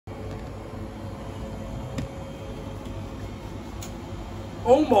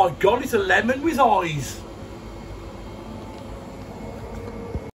Oh my God, it's a lemon with eyes.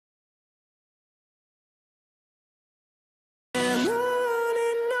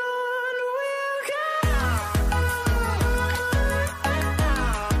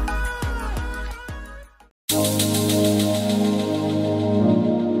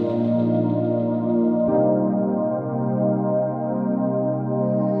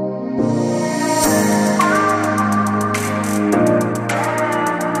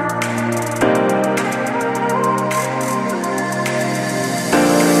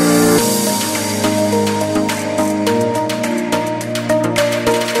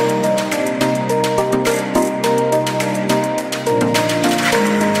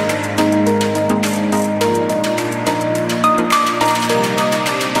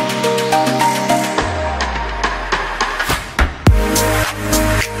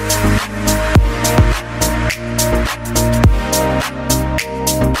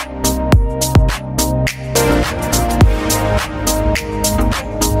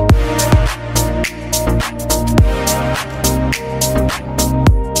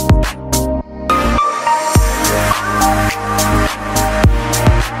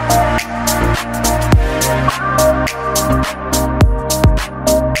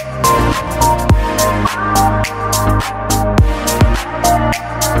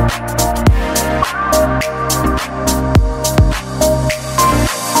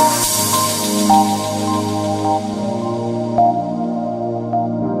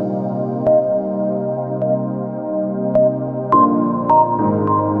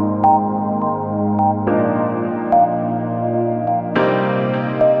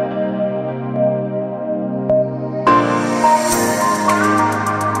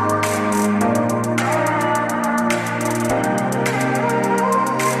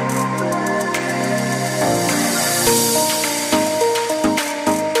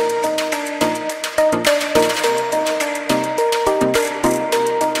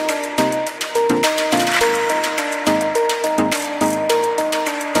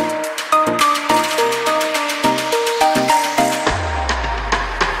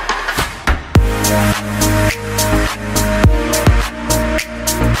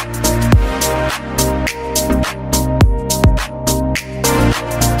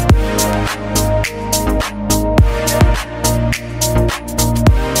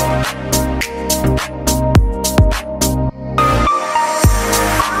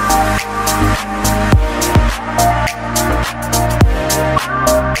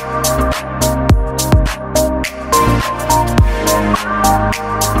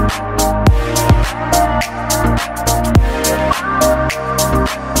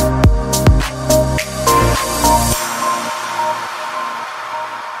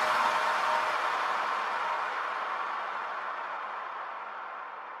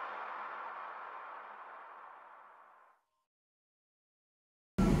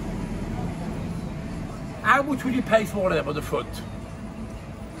 How much would you pay for one of them on the front?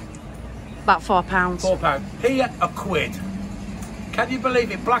 About £4. £4. Here, £1. Can you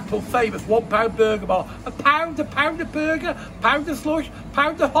believe it? Blackpool famous £1 burger bar. A pound of burger, pound of slush,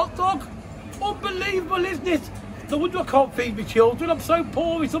 pound of hot dog. Unbelievable, isn't it? No wonder I can't feed my children. I'm so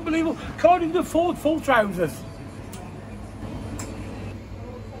poor, it's unbelievable. Can't even afford full trousers.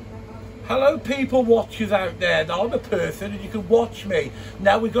 Hello people watchers out there. Now I'm a person and you can watch me.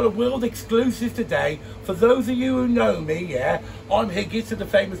 Now we've got a world exclusive today. For those of you who know me, yeah, I'm Higgitts of the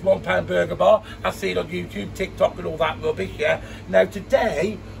famous £1 burger bar. I see it on YouTube, TikTok and all that rubbish, yeah. Now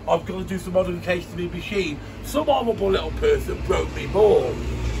today, I've got to do some modifications to my machine. Some horrible little person broke me ball.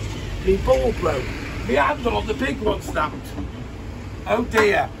 My ball broke. My handle on the big one snapped. Oh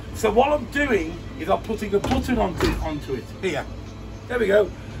dear. So what I'm doing is I'm putting a button onto it. Here. There we go.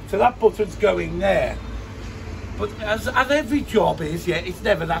 So that button's going there. But as every job is, yeah, it's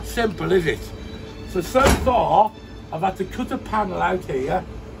never that simple, is it? So far, I've had to cut a panel out here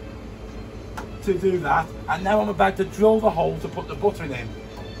to do that. And now I'm about to drill the hole to put the button in.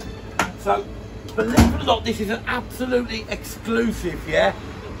 So, believe it or not, this is an absolutely exclusive, yeah?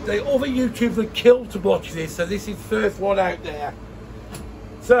 The other YouTubers would kill to watch this, so this is the first one out there.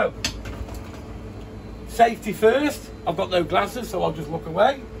 So, safety first. I've got no glasses, so I'll just look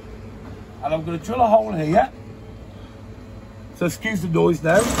away. And I'm going to drill a hole here. So excuse the noise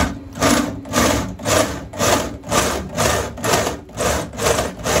now.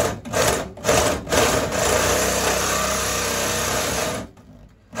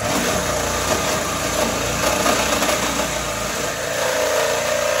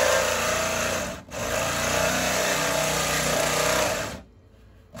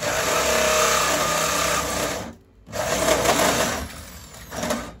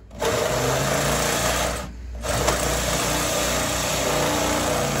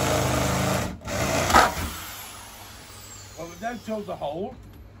 close the hole.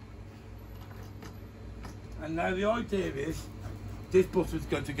 And now the idea is this button's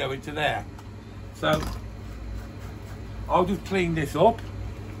going to go into there. So I'll just clean this up.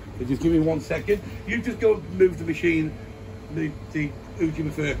 So just give me 1 second. You just go and move the machine, the Uji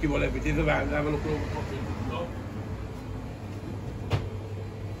Mafurki, whatever it is, around and have a look at all the buttons.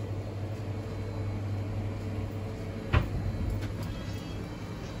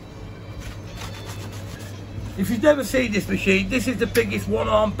 If you've never seen this machine, this is the biggest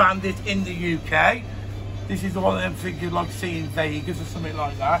one-arm bandit in the UK. This is the one of them things you'd like to see in Vegas or something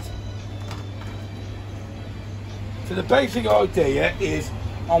like that. So the basic idea is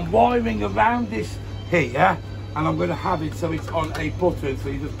I'm wiring around this here, and I'm going to have it so it's on a button. So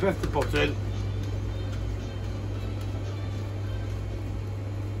you just press the button.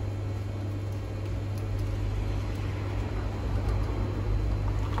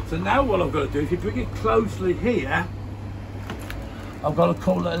 So now what I've got to do, if you bring it closely here, I've got to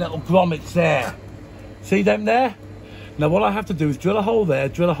call it a little grommets there. See them there? Now what I have to do is drill a hole there,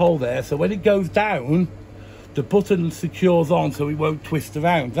 so when it goes down, the button secures on so it won't twist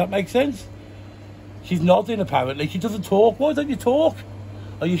around. Does that make sense? She's nodding apparently. She doesn't talk. Why don't you talk?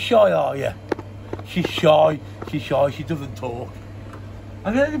 Are you shy, are you? She's shy, she doesn't talk.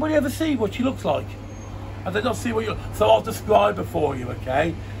 Has anybody ever seen what she looks like? Have they not seen what you... So I'll describe her for you,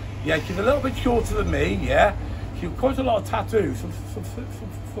 okay? Yeah, she's a little bit shorter than me, yeah? She's got quite a lot of tattoos, some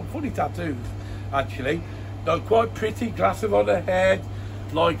funny tattoos, actually. Like quite pretty, glasses on her head,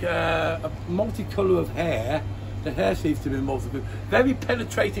 like a multicolour of hair. The hair seems to be multiple. Very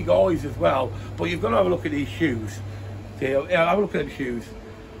penetrating eyes as well, but you've got to have a look at these shoes. Yeah, have a look at them shoes.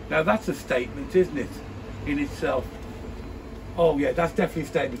 Now that's a statement, isn't it, in itself? Oh yeah, that's definitely a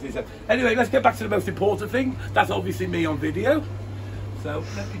statement in itself. Anyway, let's get back to the most important thing. That's obviously me on video. So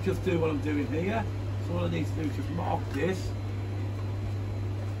let me just do what I'm doing here. So all I need to do is just mark this.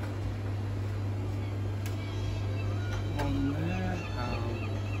 One there, and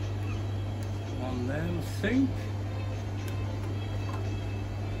one there, I think.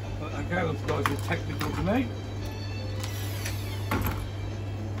 But again, those guys are technical to me.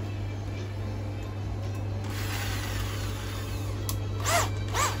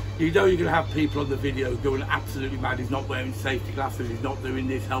 You know you're going to have people on the video going absolutely mad. He's not wearing safety glasses, he's not doing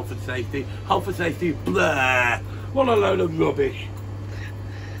this, health and safety. Health and safety, blah! What a load of rubbish.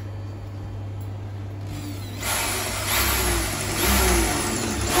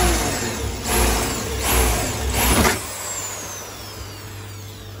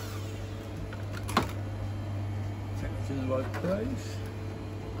 Check it's in the right place.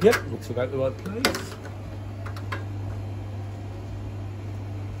 Yep, looks about the right place.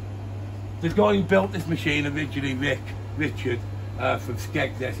 The guy who built this machine originally, Richard, from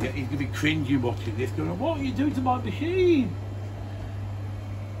Skegness, he's going to be cringing watching this, going, what are you doing to my machine?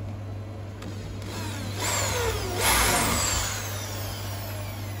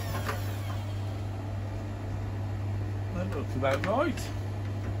 That looks about right.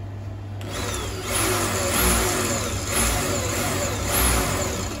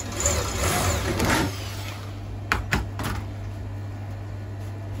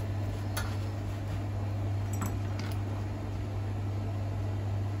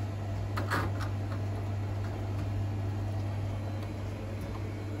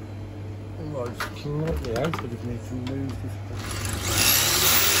 Slightly out, but it needs to move this.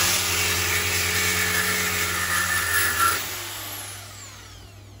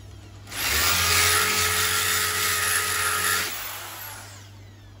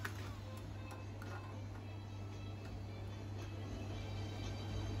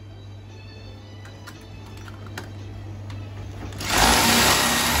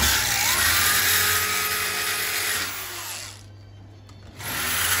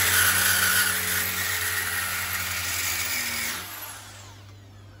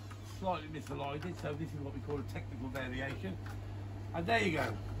 Slightly misaligned it, so this is what we call a technical variation. And there you go.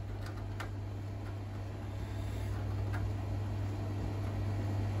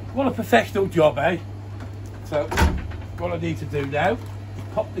 What a professional job, eh? So what I need to do now is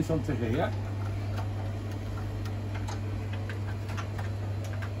pop this onto here.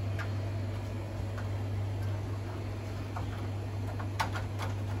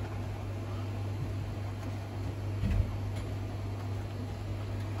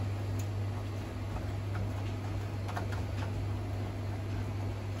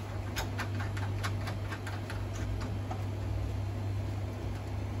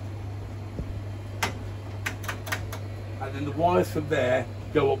 And then the wires from there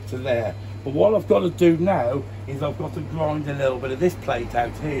go up to there. But what I've got to do now is I've got to grind a little bit of this plate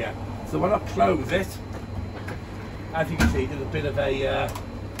out here. So when I close it, As you can see, there's a bit of a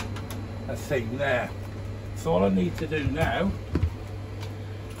thing there. So all I need to do now,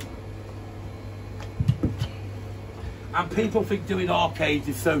 and people think doing arcades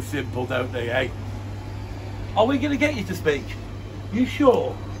is so simple, don't they, eh? Are we going to get you to speak? You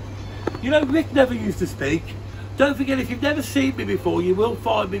sure? You know, Rick never used to speak. Don't forget, if you've never seen me before, you will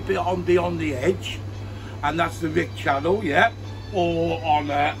find me on Beyond the Edge, and that's the Rick channel, yeah, or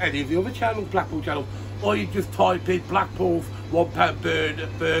on any of the other channels, Blackpool channels, or you just type in Blackpool's £1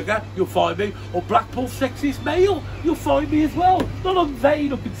 burger, you'll find me, or Blackpool's sexiest male, you'll find me as well. Not on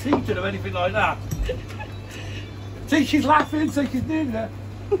vain or conceited or anything like that. See, she's laughing, so she's doing that.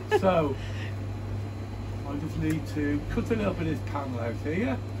 So, I just need to cut a little bit of this panel out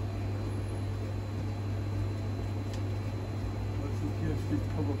here. I suggest it's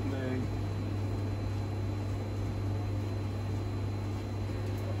probably...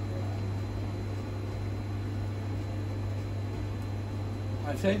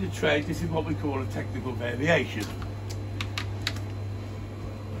 I say in the trade, this is what we call a technical variation.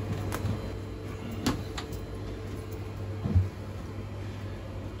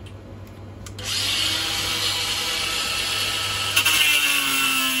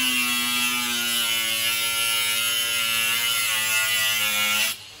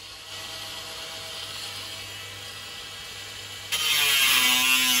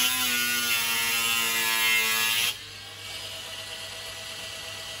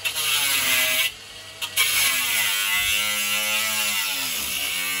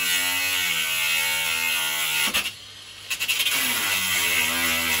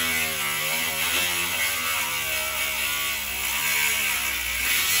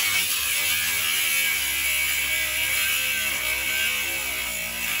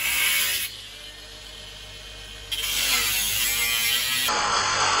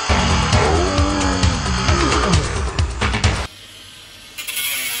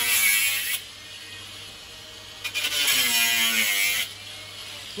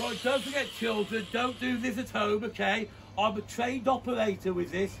 Right, don't forget, children, don't do this at home, okay? I'm a trained operator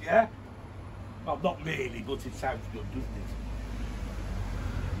with this, yeah? Well, not really, but it sounds good, doesn't it?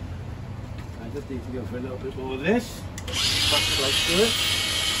 I just need to go for a little bit more of this. That's close to it.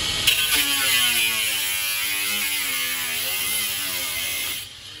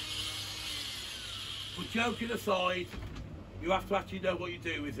 But joking aside, you have to actually know what you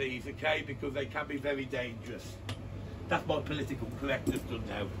do with these, okay? Because they can be very dangerous. That's my political correctness done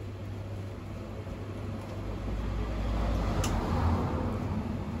now.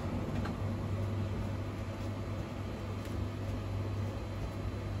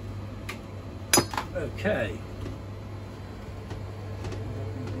 Okay.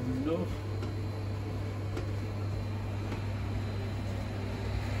 Enough.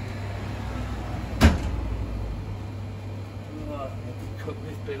 Right, let's cut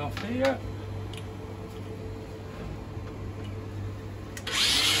this bit off here.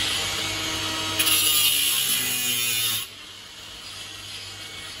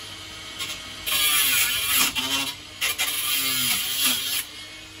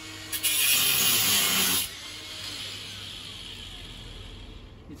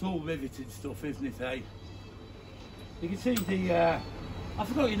 It's all riveted stuff, isn't it, eh? You can see the, I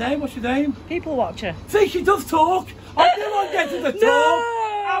forgot your name, what's your name? People watcher. See, she does talk! I knew I'd get her to talk! No!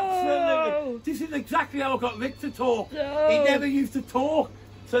 Absolutely! This is exactly how I got Rick to talk. No. He never used to talk.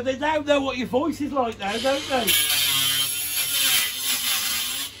 So they now know what your voice is like now, don't they?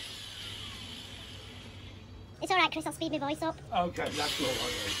 It's alright, Chris, I'll speed my voice up. Okay, that's all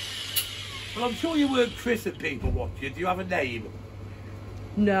right. Well, I'm sure you weren't Chris at People Watching. Do you have a name?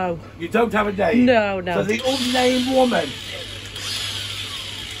 No. You don't have a name? No, no. So the unnamed woman.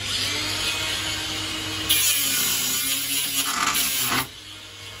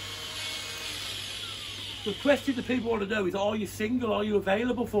 The question that people want to know is, are you single? Are you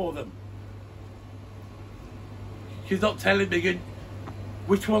available for them? She's not telling me.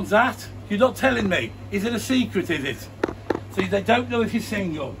 Which one's that? You're not telling me. Is it a secret, is it? So they don't know if you're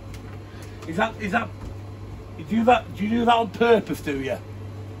single. Is that, do you do that on purpose, do you?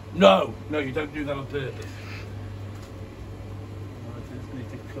 No, you don't do that on purpose. I just need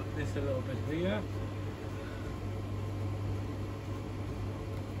to cut this a little bit here.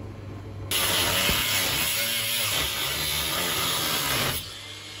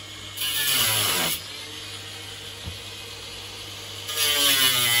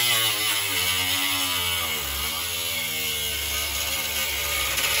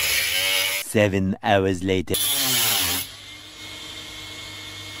 Seven hours later.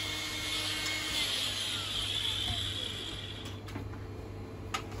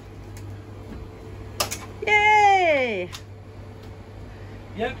 Yay!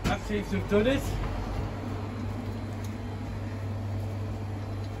 Yep, that seems to have done it.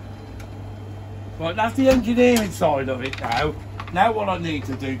 Right, that's the engineering side of it now. Now what I need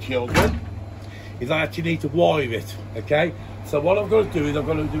to do, children, is I actually need to wire it, okay? So what I'm going to do is I'm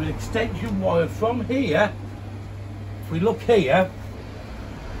going to do an extension wire from here. If we look here,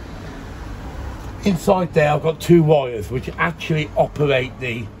 inside there I've got 2 wires which actually operate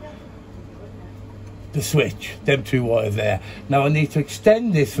the switch, them 2 wires there. Now I need to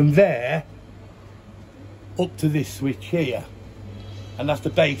extend this from there up to this switch here, and that's the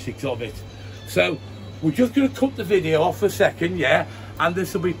basics of it. So we're just going to cut the video off for a second, yeah, and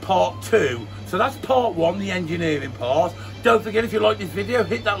this will be part 2. So that's part 1, the engineering part. Don't forget, if you like this video,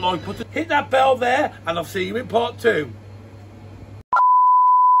 hit that like button, hit that bell there, and I'll see you in part 2.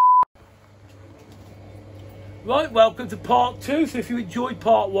 Right, welcome to part 2. So if you enjoyed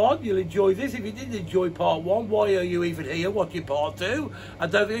part 1, you'll enjoy this. If you didn't enjoy part 1, why are you even here watching part 2?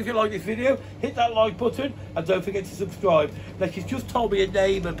 And don't forget, if you like this video, hit that like button, and don't forget to subscribe. Now, she's just told me a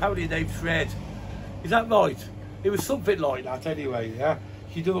name, apparently her name's Fred. Is that right? It was something like that anyway, yeah?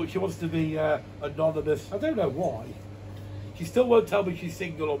 She wants to be anonymous. I don't know why. She still won't tell me she's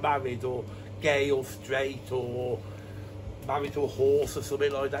single or married or gay or straight or married to a horse or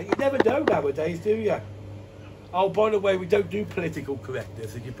something like that. You never know nowadays, do you? Oh, by the way, we don't do political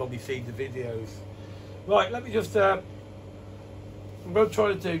correctness, as you've probably seen the videos. Right, let me just... what I'm going to try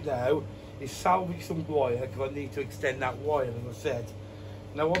to do now is salvage some wire, because I need to extend that wire, as I said.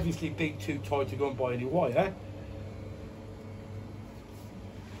 Now, obviously, being too tight to go and buy any wire.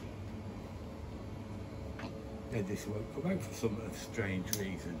 Then this won't come out for some strange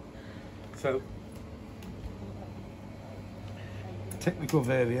reason. So, technical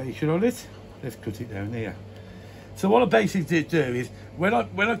variation on it. Let's cut it down here. So what I basically do is, when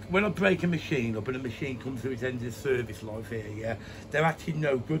I break a machine up and a machine comes to its end of service life here, yeah, they're actually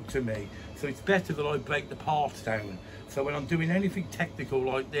no good to me. So it's better that I break the parts down. So when I'm doing anything technical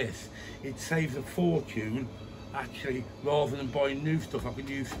like this, it saves a fortune, actually, rather than buying new stuff. I can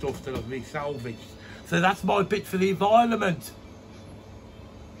use stuff that I've resalvaged. So that's my bit for the environment.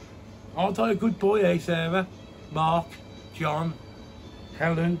 Aren't I a good boy, eh, Sarah? Mark, John,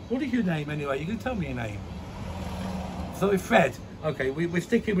 Helen. What is your name anyway? You can tell me your name. So Fred, okay, we're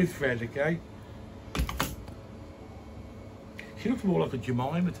sticking with Fred, okay? She looks more like a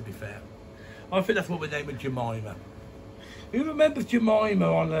Jemima, to be fair. I think that's what we named her, Jemima. Who remembers Jemima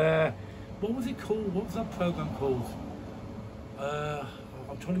on, what was it called? What was that programme called?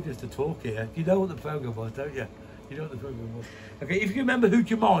 I'm trying to get us to talk here. You know what the programme was, don't you? You know what the programme was. Okay, if you remember who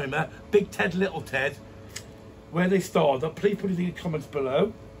Jemima, Big Ted, Little Ted, where they starred, please put it in the comments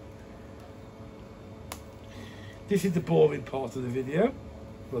below. This is the boring part of the video.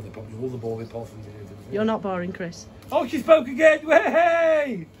 Well, they're probably all the boring parts of the video. You're not boring, Chris. Oh, she spoke again!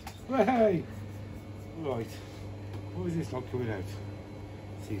 Way! Way! Right. What is this not coming out?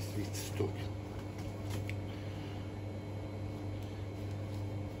 It seems to be stuck.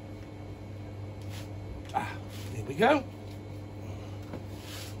 Ah, there we go.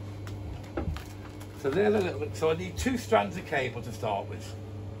 So there's a little bit. So I need 2 strands of cable to start with.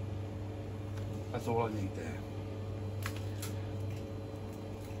 That's all I need there.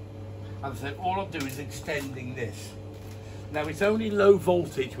 As I said, all I'm doing is extending this. Now it's only low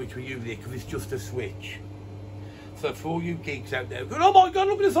voltage which we use here because it's just a switch. So for all you geeks out there going, oh my God,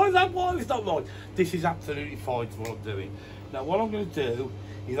 look at the size of that wire, it's not right. This is absolutely fine for what I'm doing. Now what I'm going to do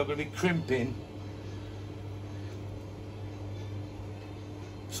is I'm going to be crimping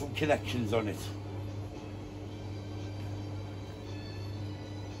some connections on it.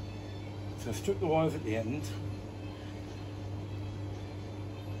 So I struck the wires at the end.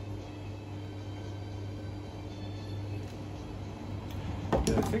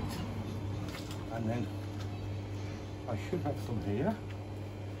 Perfect. And then I should have some here.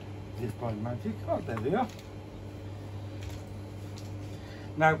 Just by magic. Oh, there they are.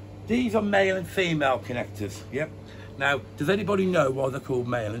 Now, these are male and female connectors. Yep. Now, does anybody know why they're called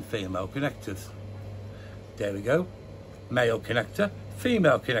male and female connectors? There we go. Male connector,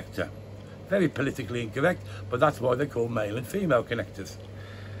 female connector. Very politically incorrect, but that's why they're called male and female connectors.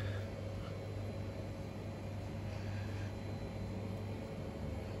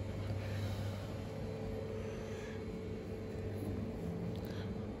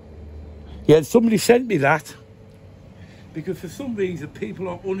 Yeah, somebody sent me that because for some reason people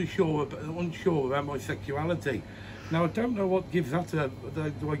are unsure about my sexuality. Now I don't know what gives that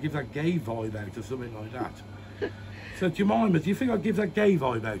do I give that gay vibe out or something like that? So Jemima, do you think I give that gay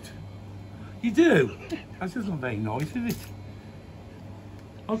vibe out? You do? That's just not very nice, is it?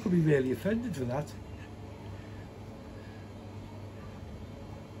 I could be really offended for that.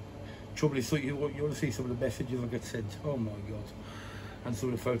 trouble is, so you want to see some of the messages I get sent. Oh my God. And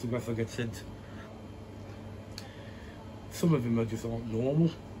some of the photographs I get sent. Some of them are just aren't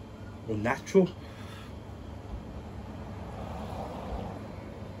normal or natural.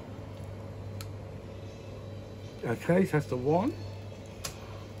 Okay, so that's the one.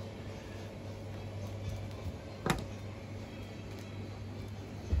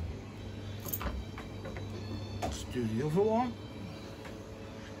 Let's do the other one.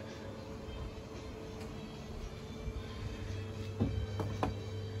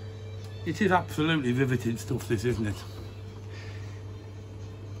 It is absolutely riveting stuff, this, isn't it?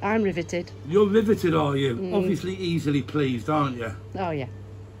 I'm riveted. You're riveted, are you? Obviously easily pleased, aren't you? Oh, yeah.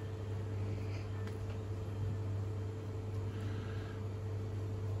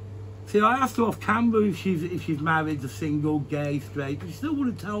 See, I asked her off camera if she's married, a single, gay, straight, but she still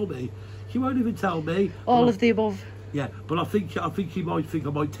wouldn't tell me. She won't even tell me. All of the above. Yeah, but I think she might think I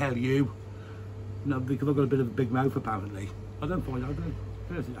might tell you. No, because I've got a bit of a big mouth, apparently. I don't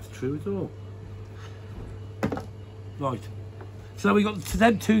think that's true at all. Right. So we got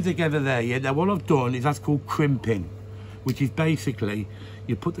them two together there, yeah. Now what I've done is that's called crimping, which is basically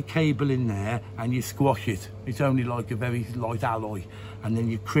you put the cable in there and you squash it. It's only like a very light alloy, and then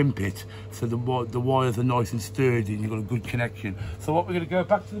you crimp it so the wires are nice and sturdy and you've got a good connection. So what we're going to go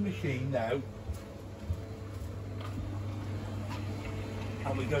back to the machine now,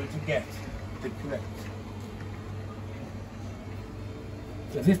 and we're going to get the correct.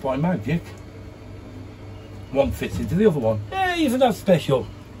 So this by magic, one fits into the other one. Yeah, isn't that special?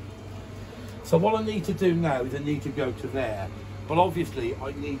 So what I need to do now is I need to go to there. But obviously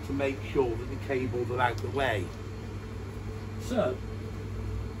I need to make sure that the cables are out of the way. So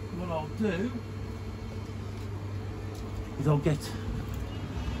what I'll do is I'll get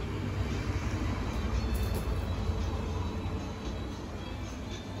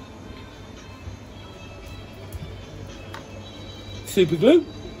super glue.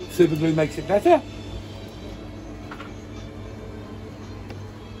 Super glue makes it better.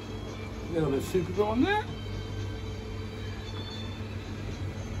 A little bit of super glue on there.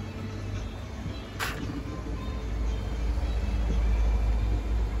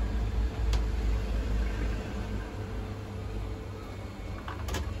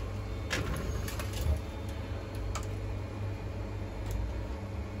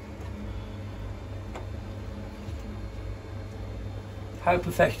 How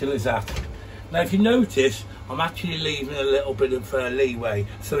professional is that? Now if you notice, I'm actually leaving a little bit of leeway.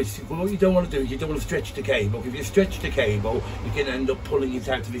 So it's, what you don't want to do is you don't want to stretch the cable. If you stretch the cable, you can end up pulling it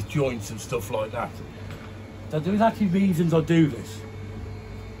out of its joints and stuff like that. Now there's actually reasons I do this.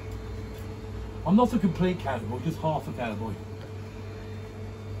 I'm not a complete cowboy, just half a cowboy.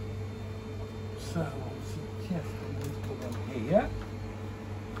 So I'll suggest I'm going to put them here.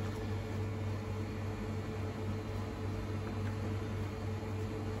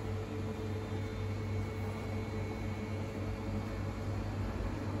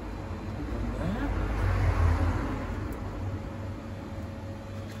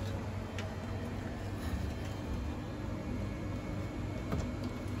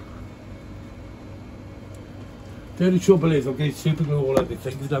 The only trouble is I'm getting super glue all over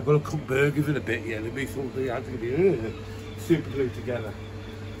things and I've got to cook burgers in a bit, yeah. There'll be something I had to be super glue together.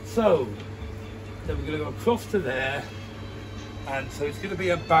 So then we're going to go across to there, and so it's going to be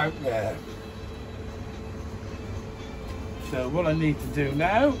about there. So what I need to do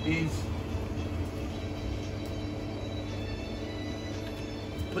now is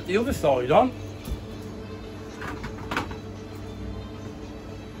put the other side on.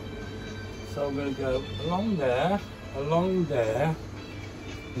 So I'm going to go along there. Is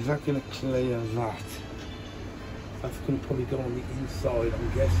that going to clear that? That's going to probably go on the inside,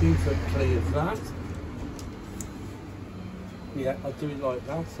 I'm guessing, so it clears that. Yeah, I'll do it like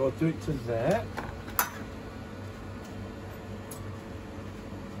that. So I'll do it to there.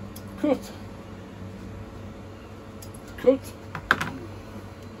 Cut.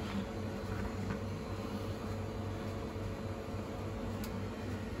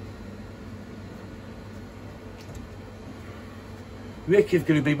 Rick is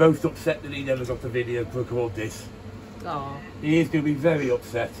going to be most upset that he never got the video to record this. Oh. He is going to be very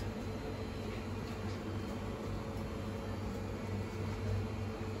upset.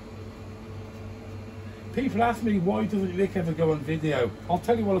 People ask me, why doesn't Rick ever go on video? I'll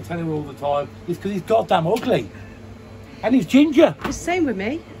tell you what I tell him all the time. It's because he's goddamn ugly. And he's ginger. The same with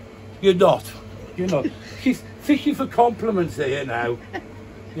me. You're not. You're not. She's fishing for compliments here now.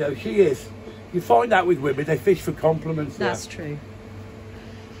 You know, she is. You find that with women, they fish for compliments. That's true.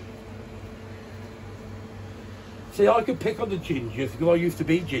 See, I could pick on the gingers because I used to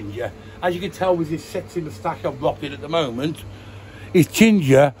be ginger. As you can tell with this sexy moustache I'm rocking at the moment, it's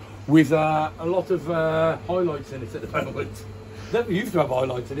ginger with a lot of highlights in it at the moment. Never used to have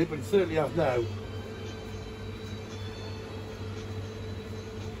highlights in it, but it certainly has now.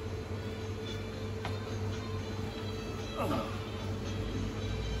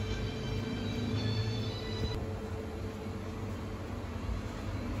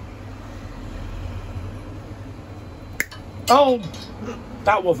 Oh,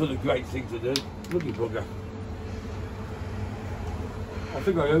 that wasn't a great thing to do. Bloody bugger. I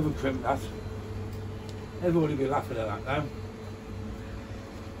think I overcrimped that. Everybody will be laughing at that now.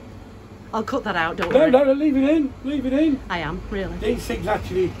 I'll cut that out, don't No, worry. no, leave it in. Leave it in. I am, really. These things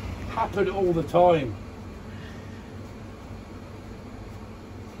actually happen all the time.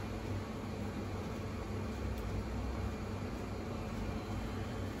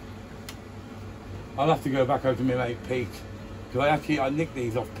 I'll have to go back over to my mate Pete. Because I nicked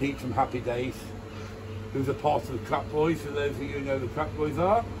these off Pete from Happy Days, who's a part of the Crap Boys, for those of you who know who the Crap Boys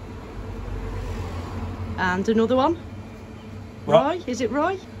are. And another one. What? Roy, is it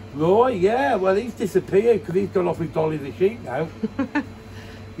Roy? Roy, yeah, well he's disappeared because he's gone off with Dolly the sheep now.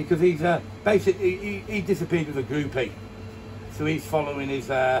 Because he's basically he disappeared with a groupie, so he's following his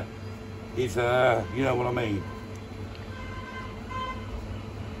you know what I mean.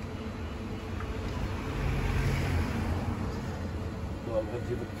 Well, the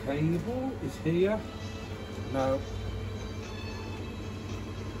cable is here. No.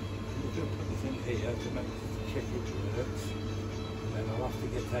 I'm going to put this in here to make check it works. And then I'll have to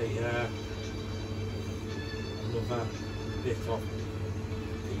get another bit off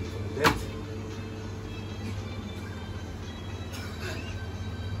the bit.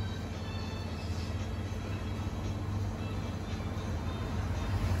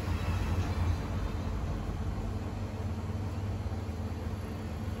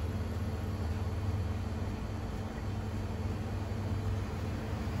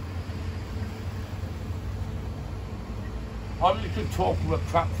 I'm going to talk about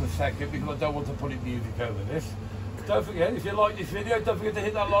crap for a second because I don't want to put in music over this. Don't forget, if you like this video, don't forget to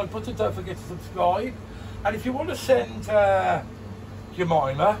hit that like button, don't forget to subscribe. And if you want to send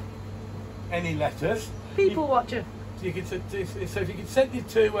Jemima any letters, People watcher. you can, so if you can send it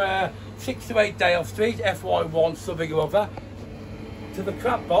to 6 to 8 Dale Street, FY1 something or other, to the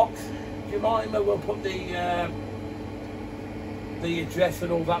crap box, Jemima will put the address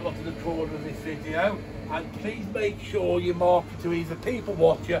and all that lot to the corner of this video. And please make sure you mark it to either People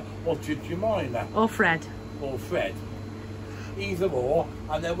Watcher or to Jemima. Or Fred. Or Fred. Either or.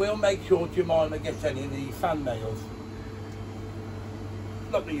 And then we'll make sure Jemima gets any of the fan mails.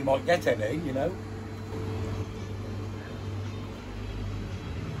 Not that you might get any, you know.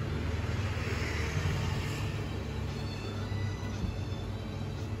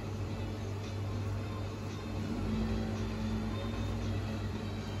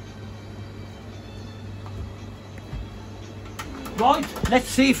 Right, let's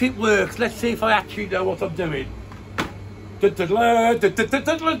see if it works. Let's see if I actually know what I'm doing.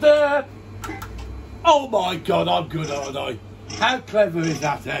 Oh my God, I'm good, aren't I? How clever is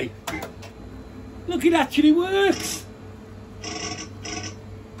that, eh? Look, it actually works.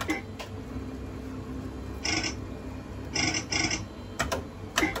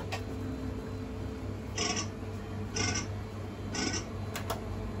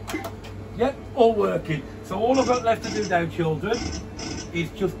 Yep, all working. So all I've got left to do now, children, is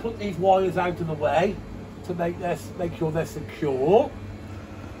just put these wires out of the way to make sure they're secure.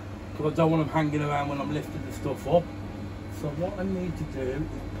 Because I don't want them hanging around when I'm lifting the stuff up. So what I need to do is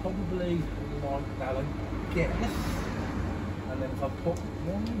probably like that, I guess. And then if I put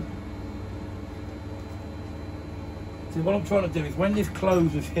one. See, what I'm trying to do is when this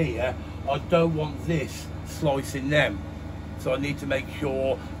closes here, I don't want this slicing them. So I need to make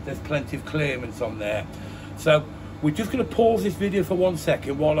sure there's plenty of clearance on there. So we're just going to pause this video for 1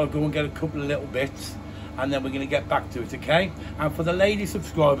 second while I go and get a couple of little bits, and then we're going to get back to it, okay? And for the lady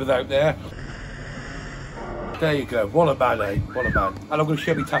subscribers out there, there you go. What a man, eh? What a man. And I'm going to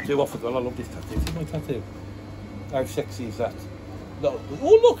show my tattoo off as well. I love this tattoo. See my tattoo? How sexy is that? Look.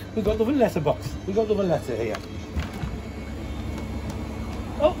 Oh look, we've got another letterbox. We've got another letter here.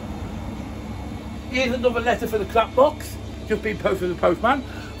 Oh, here's another letter for the clap box. Just been posted to the postman.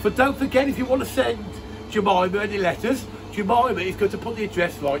 But don't forget, if you want to send Jemima any letters, Jemima is going to put the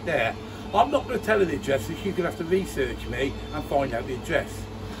address right there. I'm not going to tell her the address, so she's going to have to research me and find out the address.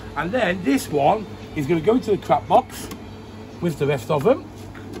 And then this one is going to go into the crap box with the rest of them.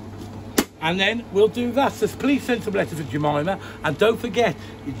 And then we'll do that. So please send some letters to Jemima. And don't forget,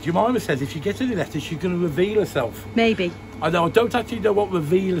 Jemima says if she gets any letters, she's going to reveal herself. Maybe. I know, I don't actually know what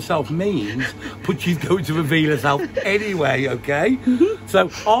reveal herself means, but she's going to reveal herself anyway, okay?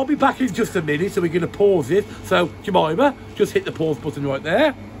 So I'll be back in just a minute, so we're going to pause it. So Jemima, just hit the pause button right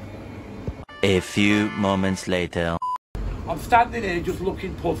there. A few moments later. I'm standing here just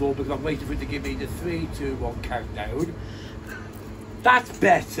looking puzzled because I'm waiting for it to give me the 3, 2, 1 countdown. That's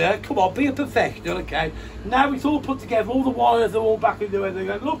better. Come on, be a professional, okay? Now it's all put together, all the wires are all back into it.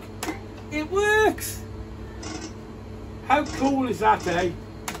 And look, it works. How cool is that, eh?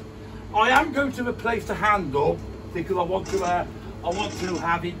 I am going to replace the handle because I want to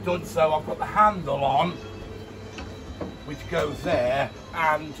have it done so. I've got the handle on, which goes there,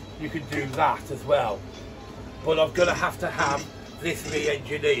 and you can do that as well. But I'm going to have this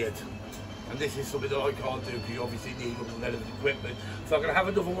re-engineered. And this is something that I can't do because you obviously need all the relevant equipment. So I'm going to have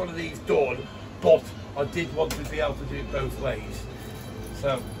another one of these done, but I did want to be able to do it both ways.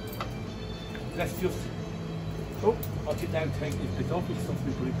 So let's just, oh, I can now take this bit off, which stops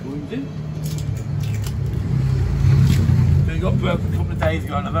me putting coins in. So it got broken a couple of days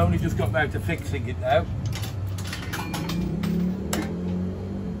ago and I've only just got round to fixing it now.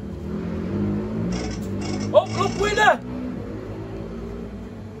 Oh, look, winner!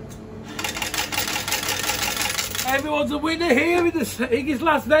 Everyone's a winner here in the Higgitts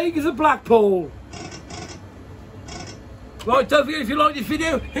Las Vegas and Blackpool. Right, don't forget, if you like this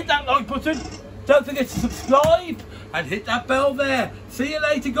video, hit that like button. Don't forget to subscribe and hit that bell there. See you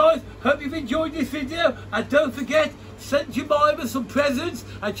later, guys. Hope you've enjoyed this video. And don't forget, send Jemima some presents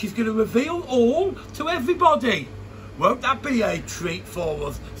and she's going to reveal all to everybody. Won't that be a treat for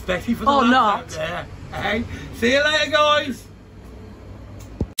us? Especially for the lads out there. Hey, see you later, guys.